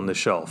añejos on the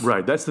shelf.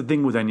 Right. That's the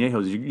thing with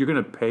añejos. You're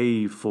going to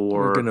pay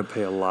for... You're going to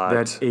pay a lot.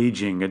 That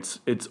aging. It's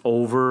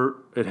over...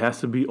 It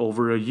has to be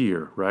over a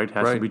year, right? It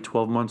has to be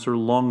 12 months or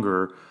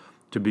longer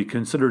to be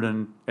considered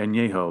an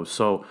añejo.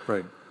 So...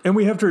 Right. And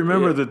we have to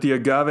remember that the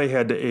agave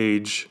had to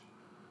age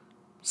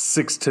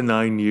 6 to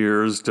 9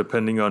 years,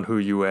 depending on who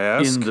you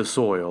ask. In the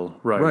soil.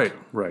 Right.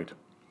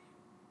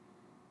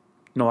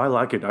 No, I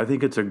like it. I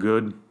think it's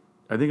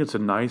a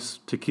nice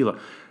tequila.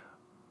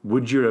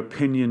 Would your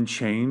opinion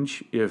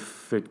change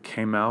if it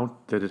came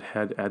out that it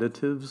had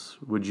additives?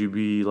 Would you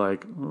be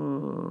like,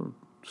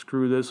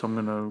 screw this, I'm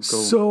going to go...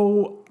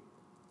 So,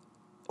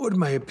 would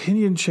my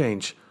opinion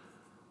change?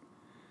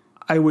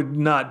 I would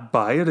not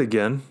buy it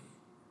again.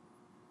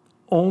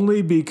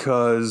 Only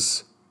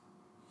because,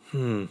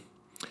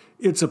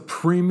 it's a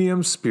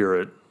premium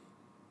spirit.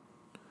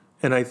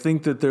 And I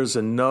think that there's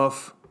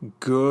enough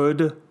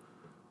good,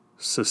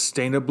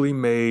 sustainably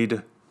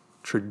made,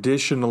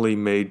 traditionally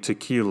made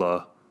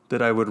tequila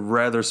that I would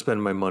rather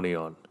spend my money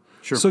on.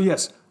 Sure. So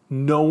yes,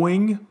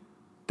 knowing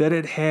that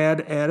it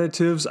had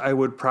additives, I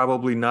would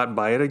probably not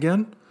buy it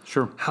again.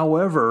 Sure.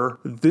 However,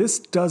 this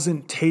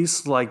doesn't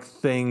taste like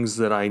things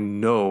that I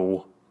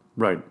know.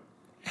 Right.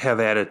 have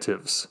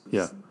additives.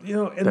 Yeah.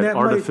 And that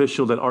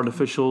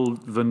artificial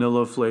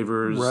vanilla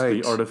flavors,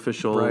 Right. the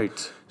artificial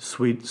Right.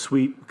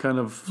 sweet kind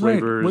of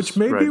flavors. Which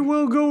maybe right.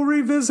 we'll go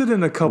revisit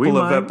in a couple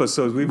of might.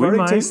 episodes. We've We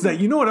already might. tasted that.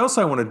 You know what else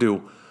I want to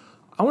do?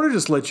 I want to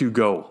just let you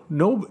go.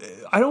 No,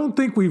 I don't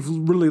think we've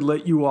really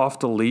let you off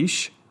the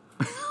leash.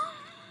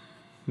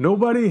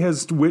 Nobody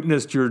has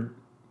witnessed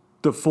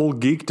the full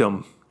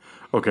geekdom.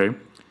 Okay.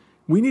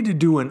 We need to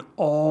do an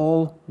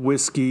all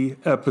whiskey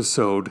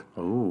episode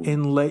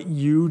and let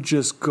you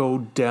just go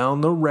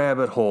down the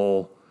rabbit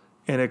hole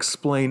and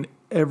explain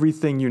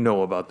everything you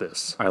know about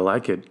this. I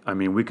like it. I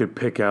mean, we could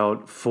pick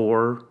out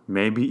 4,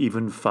 maybe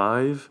even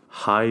 5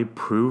 high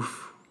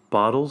proof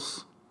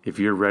bottles if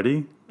you're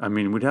ready. I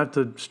mean, we'd have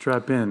to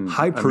strap in.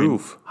 High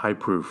proof. High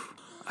proof.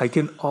 I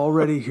can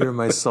already hear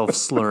myself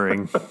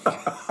slurring.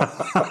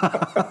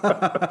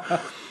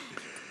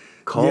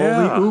 Call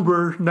the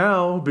Uber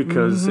now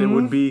because it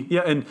would be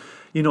and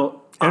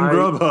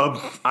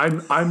Grubhub.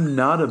 I'm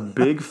not a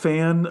big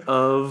fan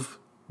of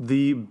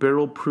the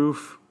barrel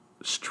proof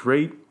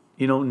straight,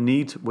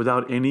 neat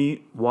without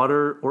any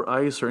water or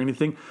ice or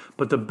anything.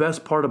 But the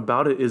best part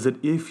about it is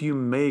that if you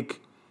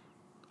make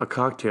a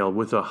cocktail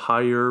with a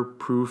higher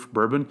proof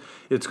bourbon,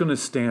 it's going to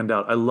stand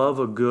out. I love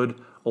a good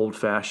old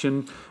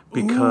fashioned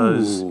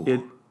because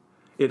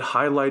it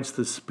highlights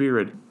the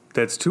spirit.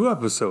 That's 2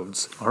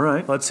 episodes. All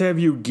right. Let's have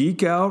you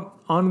geek out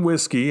on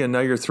whiskey, and now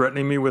you're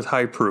threatening me with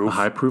high proof.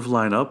 High proof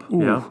lineup.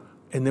 Ooh. Yeah.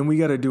 And then we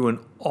got to do an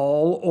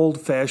all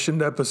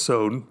old-fashioned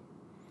episode,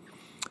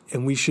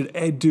 and we should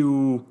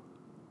do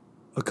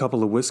a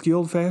couple of whiskey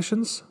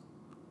old-fashions.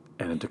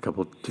 And a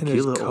couple And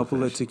tequila a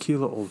couple of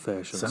tequila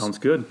old-fashions. Sounds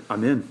good.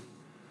 I'm in.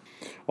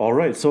 All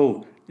right.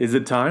 So is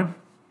it time?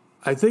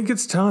 I think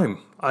it's time.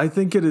 I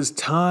think it is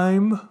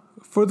time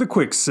for the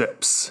quick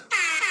sips.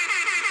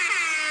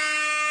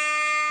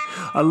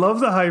 I love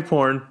the hype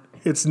horn.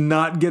 It's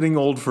not getting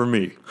old for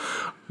me.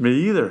 Me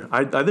either.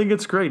 I think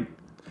it's great.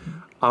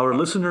 Our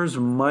listeners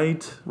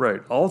might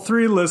Right. All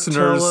 3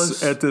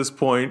 listeners at this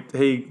point.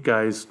 Hey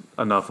guys,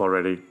 enough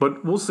already.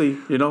 But we'll see,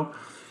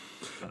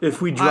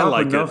 If we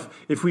drop enough,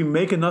 if we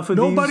make enough of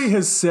Nobody these.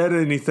 has said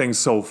anything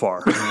so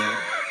far.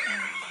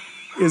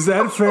 Is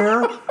that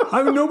fair?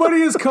 I mean,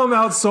 nobody has come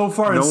out so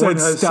far and said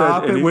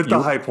stop it with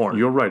the hype horn.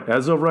 You're right.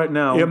 As of right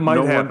now, It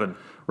might happen.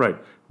 Right.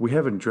 We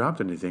haven't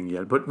dropped anything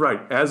yet, but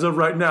as of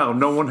right now,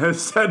 no one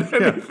has said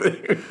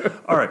anything.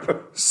 All right.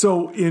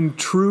 So in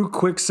true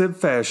quick sip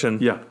fashion,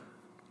 Yeah.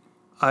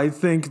 I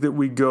think that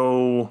we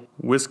go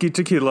whiskey,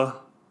 tequila,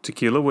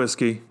 tequila,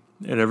 whiskey,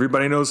 and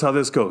everybody knows how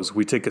this goes.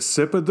 We take a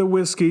sip of the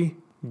whiskey,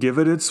 give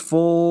it its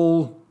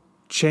full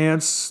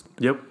chance.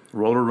 Yep.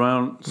 Roll it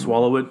around,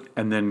 swallow it,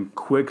 and then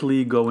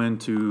quickly go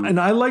into. And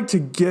I like to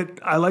get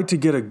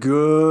a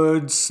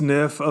good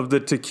sniff of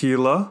the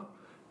tequila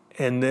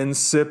and then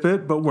sip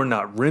it, but we're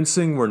not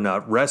rinsing, we're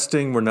not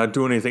resting, we're not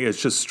doing anything.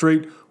 It's just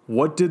straight,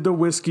 what did the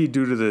whiskey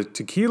do to the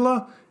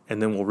tequila?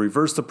 And then we'll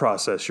reverse the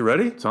process. You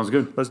ready? Sounds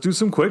good. Let's do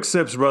some quick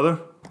sips, brother.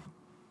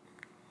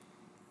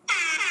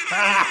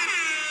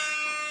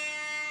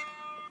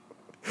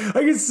 I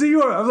can see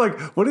you. I'm like,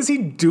 what is he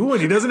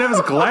doing? He doesn't have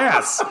his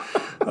glass.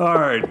 All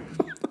right.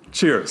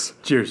 Cheers.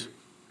 Cheers.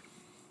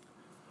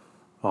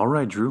 All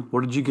right, Drew.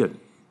 What did you get?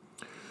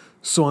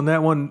 So on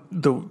that one,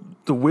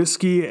 the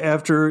whiskey,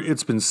 after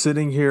it's been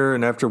sitting here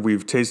and after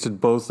we've tasted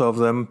both of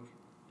them,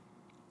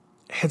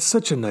 had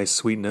such a nice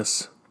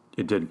sweetness.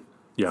 It did.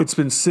 Yeah. It's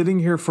been sitting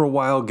here for a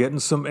while, getting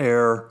some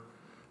air.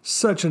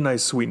 Such a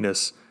nice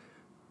sweetness.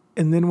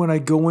 And then when I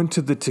go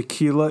into the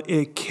tequila,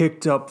 it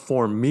kicked up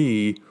for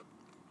me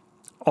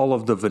all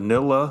of the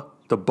vanilla,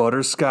 the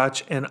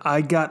butterscotch, and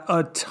I got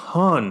a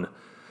ton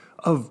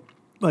of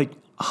like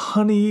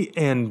honey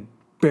and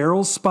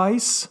barrel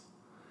spice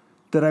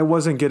that I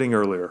wasn't getting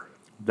earlier.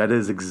 That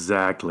is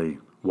exactly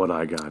what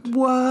I got.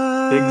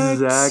 What?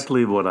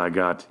 Exactly what I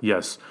got.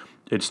 Yes.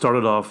 It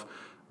started off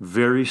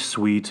very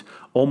sweet,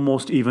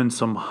 almost even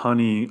some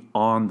honey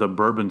on the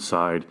bourbon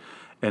side.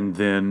 And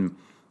then,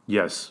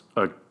 yes,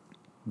 a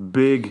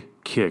big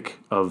kick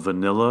of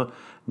vanilla.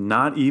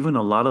 Not even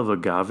a lot of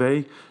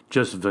agave,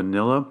 just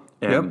vanilla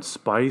and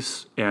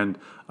spice and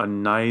a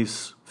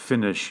nice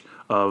finish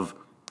of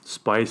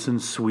spice and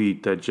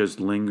sweet that just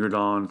lingered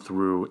on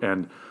through.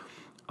 And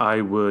I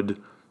would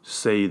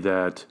say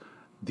that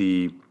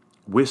the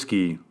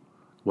whiskey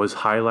was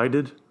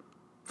highlighted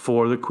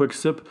for the quick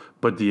sip,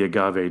 but the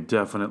agave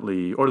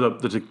definitely, or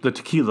the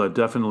tequila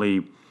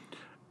definitely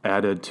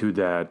added to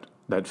that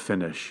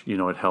finish.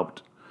 It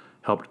helped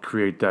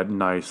create that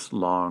nice,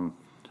 long,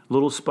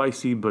 little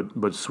spicy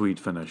but sweet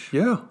finish.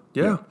 Yeah.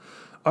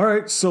 All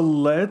right, so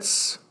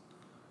let's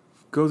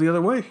go the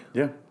other way.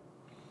 Yeah.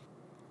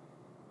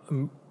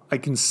 I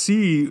can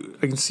see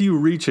you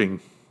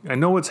reaching. I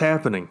know what's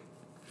happening.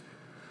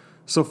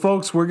 So,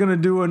 folks, we're going to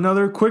do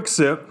another quick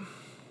sip.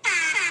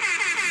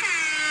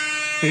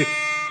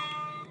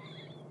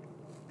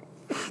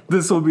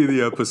 This will be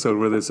the episode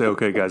where they say,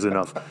 okay, guys,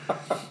 enough.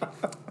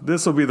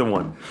 This will be the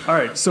one. All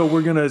right, so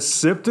we're going to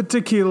sip the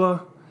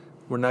tequila.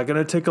 We're not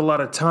going to take a lot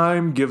of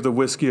time. Give the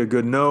whiskey a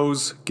good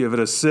nose. Give it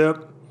a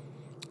sip.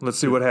 Let's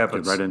see what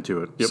happens. Get right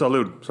into it. Yep.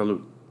 Salud.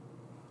 Salud.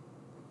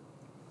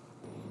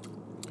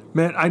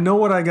 Matt, I know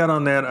what I got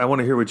on that. I want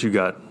to hear what you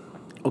got.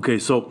 Okay,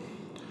 so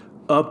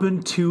up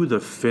into the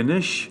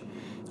finish,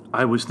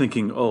 I was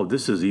thinking, oh,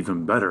 this is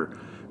even better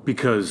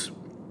because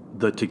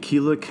the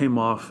tequila came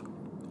off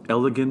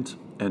elegant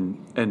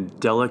and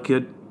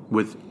delicate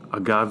with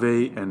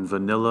agave and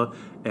vanilla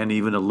and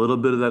even a little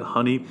bit of that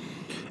honey.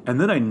 And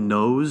then I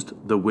nosed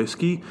the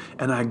whiskey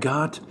and I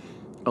got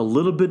a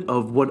little bit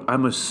of what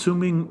I'm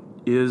assuming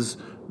is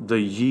the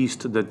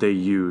yeast that they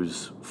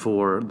use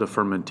for the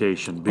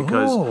fermentation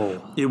because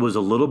it was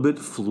a little bit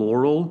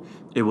floral.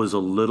 It was a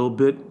little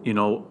bit,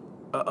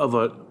 of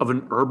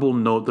an herbal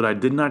note that I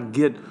did not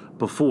get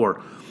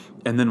before.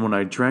 And then when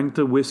I drank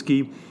the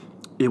whiskey,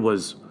 it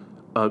was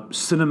a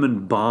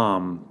cinnamon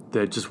bomb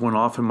that just went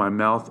off in my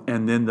mouth.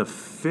 And then the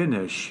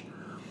finish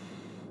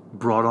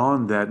brought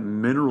on that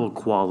mineral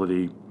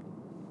quality,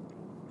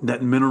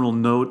 that mineral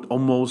note,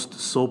 almost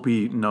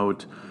soapy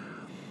note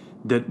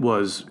that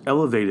was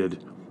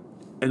elevated.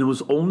 And it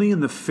was only in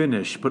the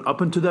finish, but up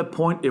until that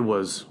point, it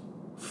was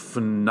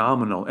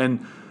phenomenal.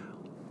 And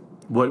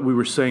what we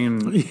were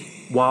saying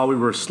while we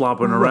were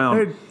slopping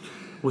around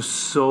was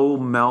so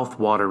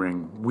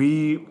mouth-watering.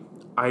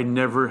 I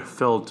never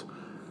felt,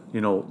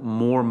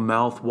 more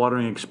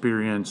mouth-watering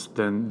experience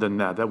than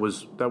that.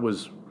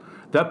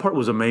 That part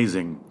was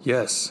amazing.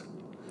 Yes.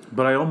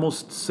 But I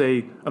almost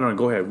say, I don't know,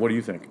 go ahead. What do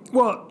you think?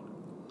 Well,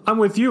 I'm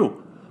with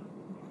you.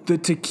 The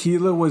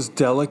tequila was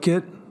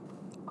delicate.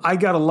 I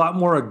got a lot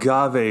more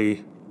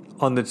agave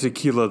on the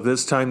tequila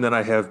this time than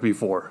I have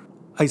before.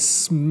 I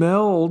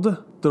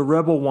smelled the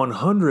Rebel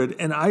 100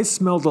 and I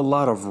smelled a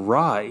lot of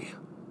rye,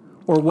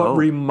 or what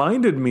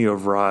reminded me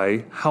of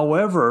rye.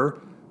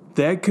 However,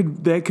 that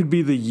could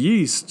be the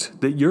yeast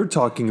that you're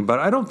talking about.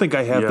 I don't think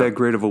I have that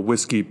great of a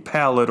whiskey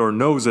palate or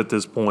nose at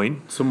this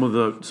point. Some of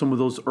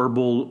those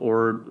herbal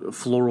or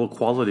floral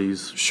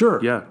qualities. Sure.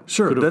 Yeah.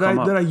 Sure. That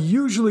I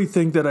usually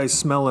think that I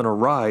smell in a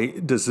rye.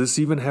 Does this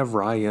even have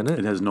rye in it?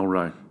 It has no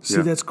rye.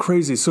 See, that's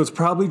crazy. So it's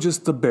probably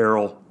just the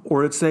barrel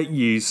or it's that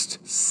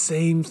yeast.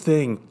 Same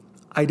thing.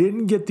 I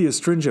didn't get the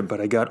astringent,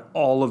 but I got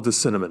all of the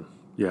cinnamon.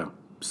 Yeah.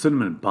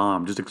 Cinnamon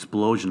bomb, just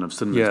explosion of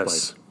cinnamon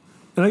spice.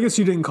 And I guess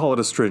you didn't call it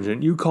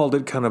astringent. You called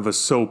it kind of a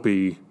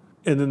soapy.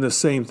 And then the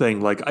same thing,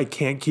 like I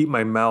can't keep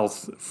my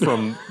mouth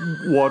from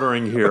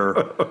watering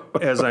here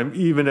as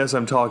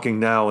I'm talking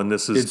now, and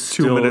this is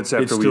 2 minutes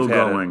after we've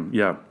had going. It.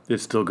 Yeah,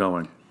 it's still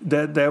going.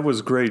 That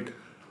was great.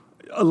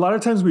 A lot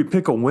of times we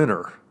pick a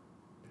winner.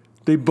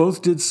 They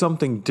both did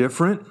something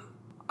different.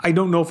 I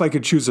don't know if I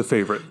could choose a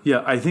favorite.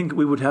 Yeah, I think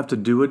we would have to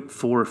do it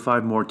 4 or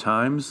 5 more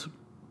times,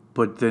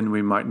 but then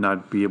we might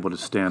not be able to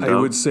stand up. I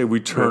would say we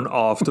turn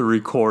off the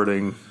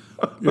recording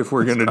if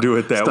we're going to do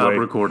it that way. Stop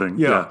recording.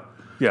 Yeah.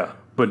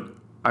 But,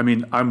 I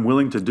mean, I'm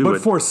willing to do it.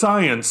 But for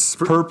science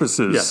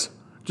purposes.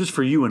 Yeah, just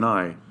for you and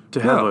I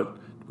to have it.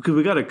 Because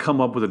we got to come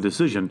up with a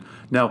decision.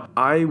 Now,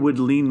 I would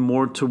lean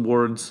more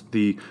towards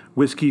the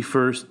whiskey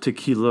first,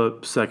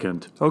 tequila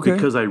second. Okay.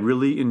 Because I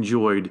really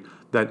enjoyed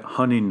that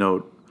honey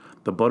note,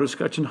 the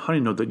butterscotch and honey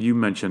note that you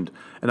mentioned.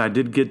 And I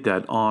did get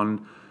that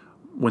on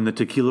when the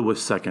tequila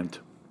was second.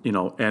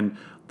 And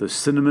the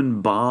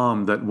cinnamon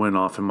bomb that went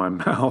off in my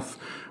mouth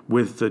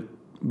with the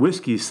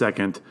whiskey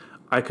second,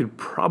 I could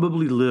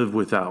probably live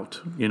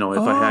without, if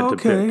I had to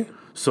pick.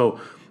 So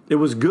it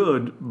was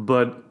good,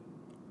 but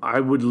I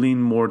would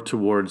lean more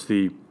towards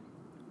the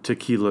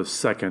tequila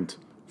second.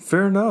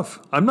 Fair enough.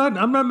 I'm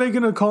not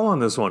making a call on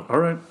this one. All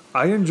right.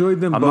 I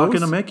enjoyed them both. I'm not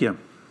going to make you.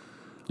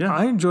 Yeah.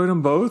 I enjoyed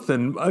them both,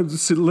 and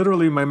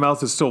literally my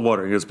mouth is still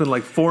watering. It's been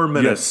like 4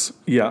 minutes.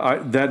 Yes.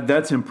 Yeah,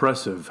 that's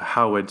impressive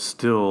how it's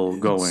still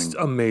going. It's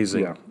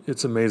amazing. Yeah.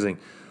 It's amazing.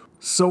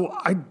 So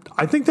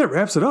I think that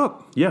wraps it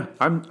up. Yeah,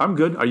 I'm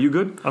good. Are you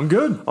good? I'm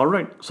good. All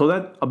right. So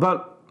that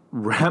about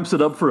wraps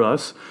it up for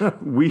us.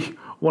 We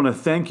want to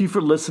thank you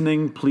for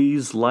listening.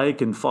 Please like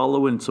and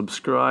follow and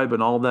subscribe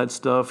and all that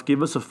stuff.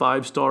 Give us a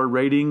 5-star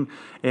rating.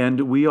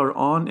 And we are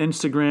on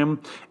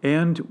Instagram.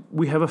 And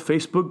we have a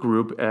Facebook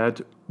group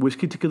at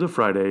Whiskey Tequila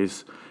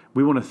Fridays.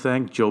 We want to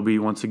thank Joby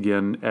once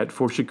again at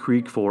Forsha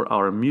Creek for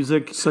our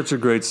music. Such a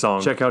great song.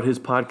 Check out his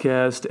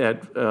podcast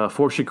at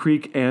Forsha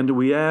Creek. And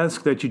we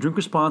ask that you drink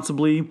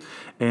responsibly.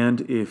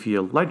 And if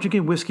you like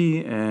drinking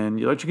whiskey and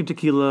you like drinking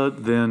tequila,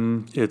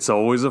 then it's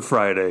always a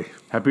Friday.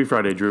 Happy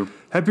Friday, Drew.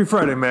 Happy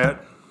Friday,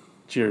 Matt.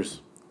 Cheers.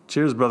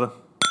 Cheers, brother.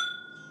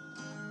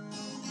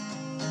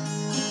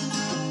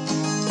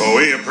 Well,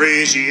 we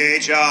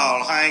appreciate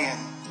y'all hanging,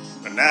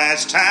 but now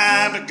it's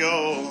time to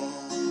go.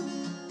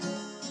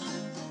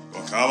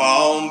 Well, come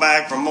on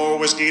back for more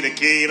Whiskey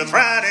Tequila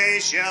Friday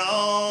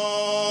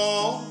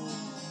show.